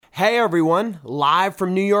Hey everyone, live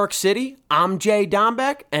from New York City, I'm Jay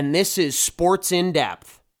Dombeck, and this is Sports In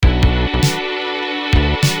Depth.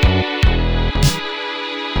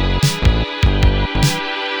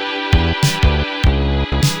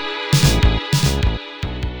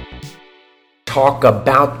 Talk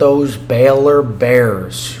about those Baylor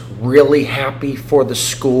Bears. Really happy for the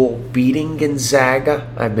school beating Gonzaga.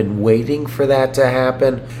 I've been waiting for that to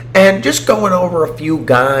happen. And just going over a few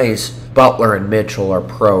guys. Butler and Mitchell are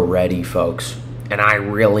pro ready, folks. And I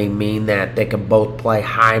really mean that. They can both play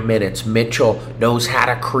high minutes. Mitchell knows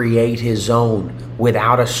how to create his own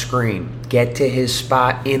without a screen. Get to his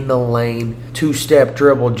spot in the lane. Two-step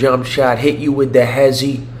dribble, jump shot, hit you with the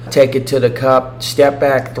hezzy. Take it to the cup, step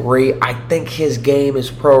back three. I think his game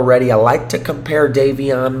is pro ready. I like to compare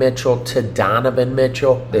Davion Mitchell to Donovan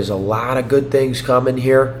Mitchell. There's a lot of good things coming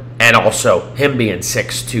here. And also, him being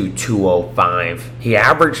 6'2", 205. He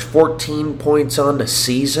averaged 14 points on the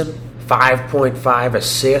season, 5.5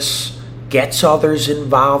 assists, gets others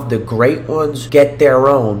involved. The great ones get their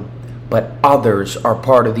own, but others are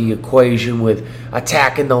part of the equation with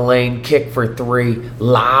attacking the lane, kick for three,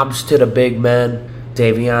 lobs to the big men.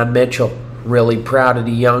 Davion Mitchell, really proud of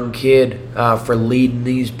the young kid for leading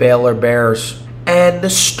these Baylor Bears. And the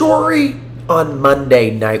story on Monday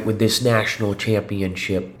night with this national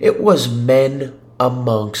championship, it was men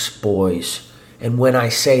amongst boys. And when I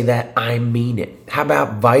say that, I mean it. How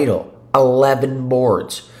about Vital? 11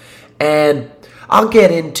 boards. And I'll get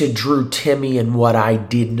into Drew Timme and what I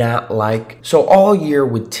did not like. So all year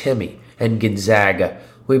with Timme and Gonzaga,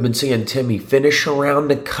 we've been seeing Timme finish around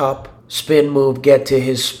the cup, spin move, get to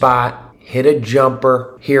his spot, hit a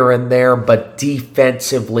jumper here and there, but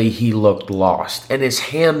defensively he looked lost, and his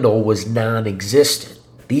handle was non-existent.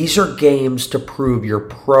 These are games to prove you're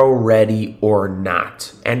pro-ready or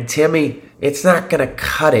not. And Timme, it's not going to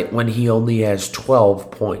cut it when he only has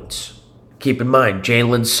 12 points. Keep in mind,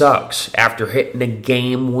 Jalen Suggs, after hitting a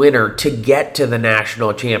game winner to get to the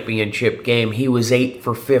national championship game, he was 8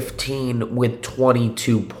 for 15 with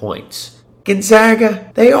 22 points.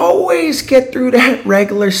 Gonzaga, they always get through that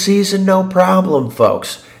regular season no problem,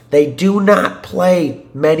 folks. They do not play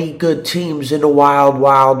many good teams in the Wild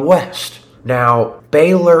Wild West. Now,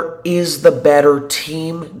 Baylor is the better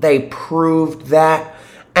team. They proved that.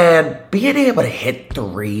 And being able to hit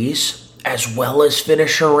threes, as well as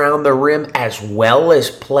finish around the rim, as well as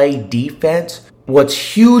play defense.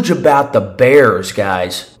 What's huge about the Bears,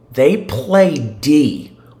 guys, they play D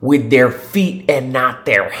with their feet and not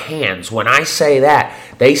their hands. When I say that,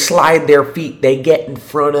 they slide their feet, they get in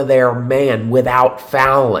front of their man without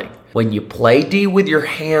fouling. When you play D with your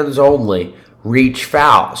hands only, reach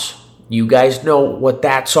fouls. You guys know what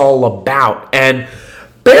that's all about. And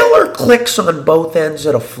Baylor clicks on both ends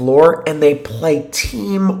of the floor, and they play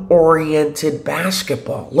team-oriented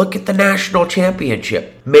basketball. Look at the national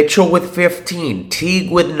championship. Mitchell with 15, Teague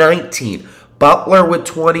with 19, Butler with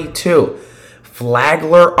 22.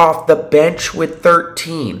 Flagler off the bench with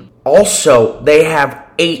 13. Also, they have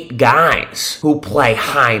 8 guys who play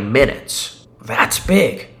high minutes. That's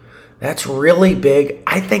big. That's really big.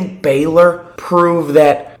 I think Baylor proved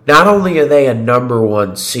that not only are they a number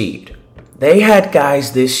 1 seed, they had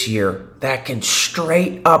guys this year that can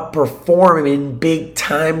straight up perform in big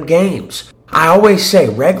time games. I always say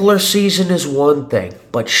regular season is one thing,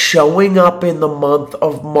 but showing up in the month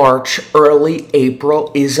of March, early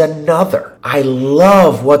April is another. I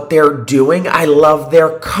love what they're doing. I love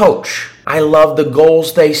their coach. I love the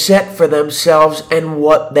goals they set for themselves and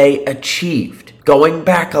what they achieved. Going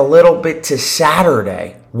back a little bit to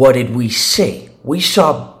Saturday, what did we see? We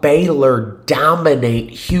saw Baylor dominate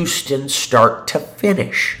Houston start to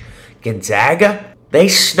finish. Gonzaga, they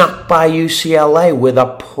snuck by UCLA with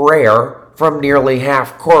a prayer from nearly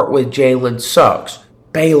half court with Jalen Suggs.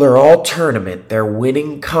 Baylor all tournament, they're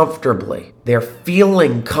winning comfortably. They're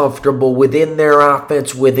feeling comfortable within their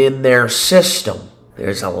offense, within their system.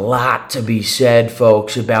 There's a lot to be said,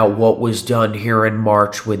 folks, about what was done here in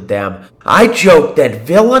March with them. I joke that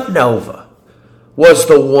Villanova was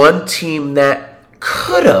the one team that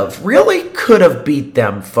really could have beat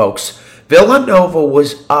them, folks. Villanova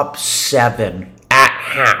was up 7 at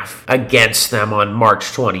half against them on March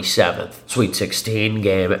 27th, Sweet 16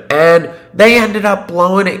 game. And they ended up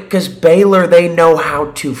blowing it because Baylor, they know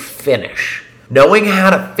how to finish. Knowing how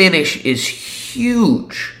to finish is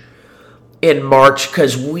huge in March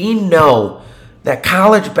because we know that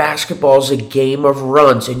college basketball is a game of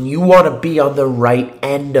runs and you want to be on the right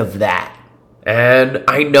end of that. And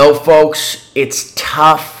I know, folks, it's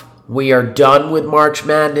tough. We are done with March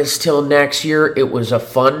Madness till next year. It was a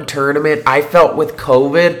fun tournament. I felt with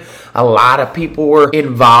COVID, A lot of people were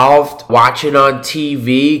involved watching on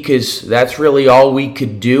TV because that's really all we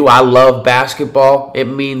could do. I love basketball. It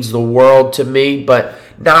means the world to me, but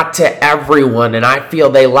not to everyone. And I feel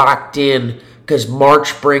they locked in because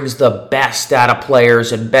March brings the best out of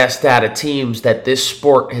players and best out of teams that this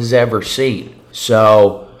sport has ever seen.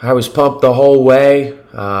 So I was pumped the whole way.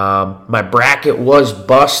 My bracket was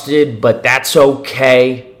busted, but that's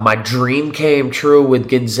okay. My dream came true with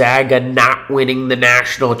Gonzaga not winning the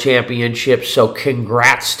national championship, so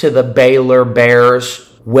congrats to the Baylor Bears.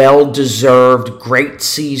 Well-deserved, great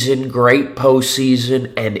season, great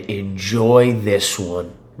postseason, and enjoy this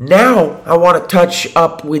one. Now, I want to touch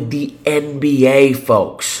up with the NBA,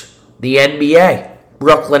 folks. The NBA.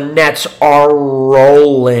 Brooklyn Nets are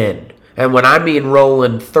rolling. And when I mean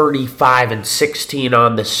rolling, 35-16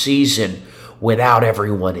 on the season without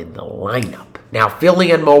everyone in the lineup. Now,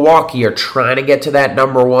 Philly and Milwaukee are trying to get to that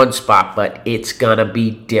number one spot, but it's going to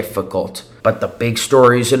be difficult. But the big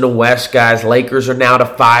stories in the West, guys, Lakers are now the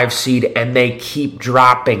 5 seed, and they keep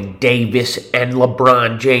dropping. Davis and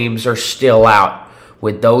LeBron James are still out.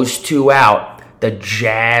 With those two out, the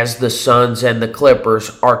Jazz, the Suns, and the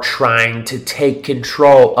Clippers are trying to take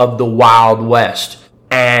control of the Wild West.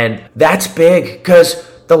 And that's big because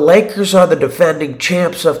the Lakers are the defending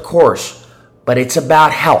champs, of course, but it's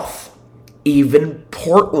about health. Even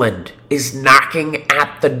Portland is knocking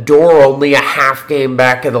at the door, only a half game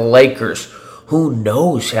back of the Lakers. Who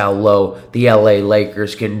knows how low the LA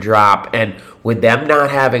Lakers can drop? And with them not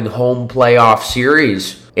having home playoff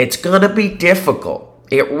series, it's going to be difficult.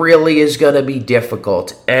 It really is going to be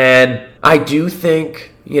difficult. And I do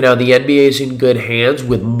think, the NBA is in good hands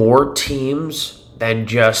with more teams than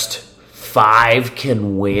just 5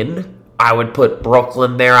 can win. I would put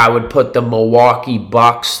Brooklyn there. I would put the Milwaukee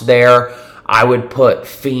Bucks there. I would put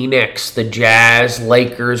Phoenix, the Jazz,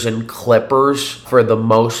 Lakers, and Clippers for the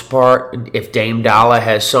most part. If Dame Dollar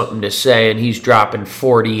has something to say and he's dropping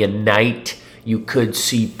 40 a night, you could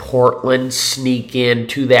see Portland sneak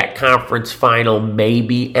into that conference final,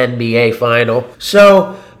 maybe NBA final.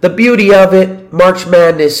 So the beauty of it, March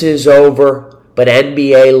Madness is over. But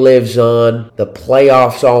NBA lives on. The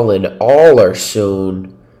playoffs all in all are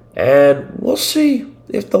soon. And we'll see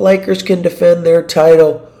if the Lakers can defend their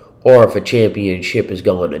title or if a championship is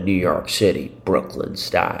going to New York City, Brooklyn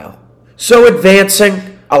style. So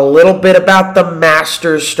advancing a little bit about the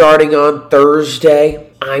Masters starting on Thursday.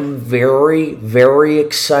 I'm very, very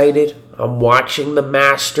excited. I'm watching the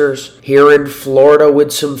Masters here in Florida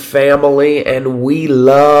with some family, and we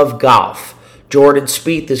love golf. Jordan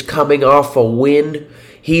Spieth is coming off a win.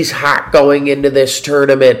 He's hot going into this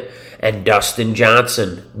tournament. And Dustin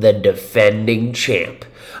Johnson, the defending champ.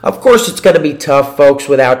 Of course, it's going to be tough, folks,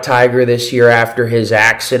 without Tiger this year after his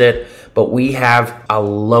accident. But we have a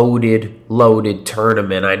loaded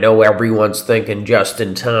tournament. I know everyone's thinking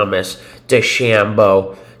Justin Thomas,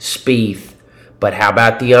 DeChambeau, Spieth. But how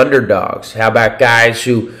about the underdogs? How about guys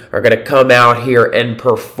who are going to come out here and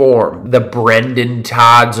perform? The Brendan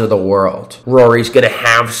Todds of the world. Rory's going to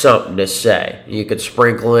have something to say. You could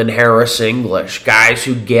sprinkle in Harris English. Guys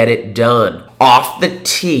who get it done. Off the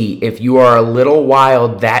tee, if you are a little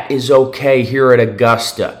wild, that is okay here at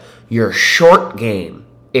Augusta. Your short game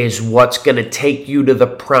is what's going to take you to the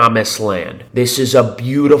promised land. This is a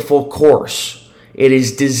beautiful course. It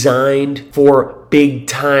is designed for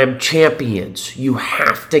big-time champions. You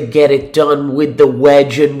have to get it done with the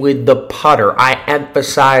wedge and with the putter. I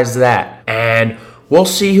emphasize that. And we'll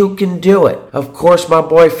see who can do it. Of course, my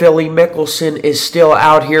boy Philly Mickelson is still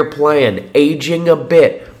out here playing, aging a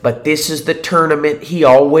bit. But this is the tournament. He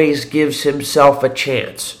always gives himself a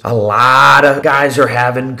chance. A lot of guys are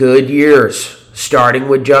having good years. Starting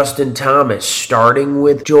with Justin Thomas, starting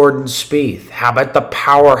with Jordan Spieth. How about the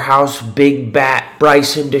powerhouse big bat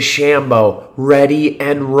Bryson DeChambeau, ready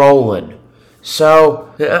and rolling?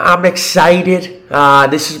 So, I'm excited.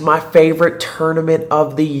 This is my favorite tournament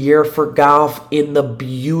of the year for golf in the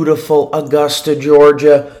beautiful Augusta,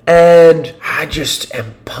 Georgia. And I just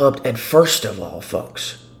am pumped. And first of all,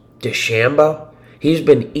 folks, DeChambeau, he's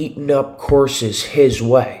been eating up courses his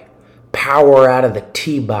way. Power out of the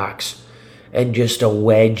tee box. And just a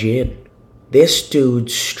wedge in. This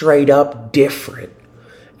dude's straight up different.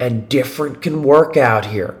 And different can work out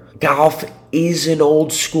here. Golf is an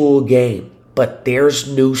old school game. But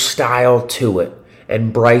there's new style to it.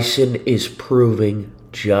 And Bryson is proving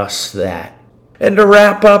just that. And to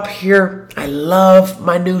wrap up here, I love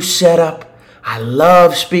my new setup. I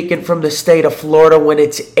love speaking from the state of Florida when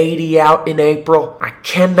it's 80 out in April. I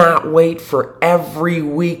cannot wait for every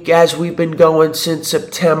week as we've been going since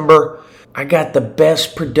September. I got the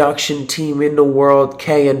best production team in the world,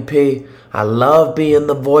 K&P. I love being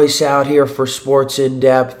the voice out here for Sports In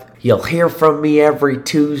Depth. You'll hear from me every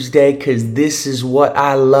Tuesday because this is what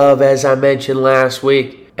I love, as I mentioned last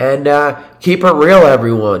week. And keep it real,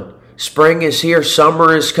 everyone. Spring is here.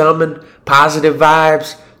 Summer is coming. Positive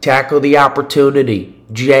vibes. Tackle the opportunity.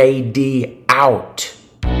 JD out.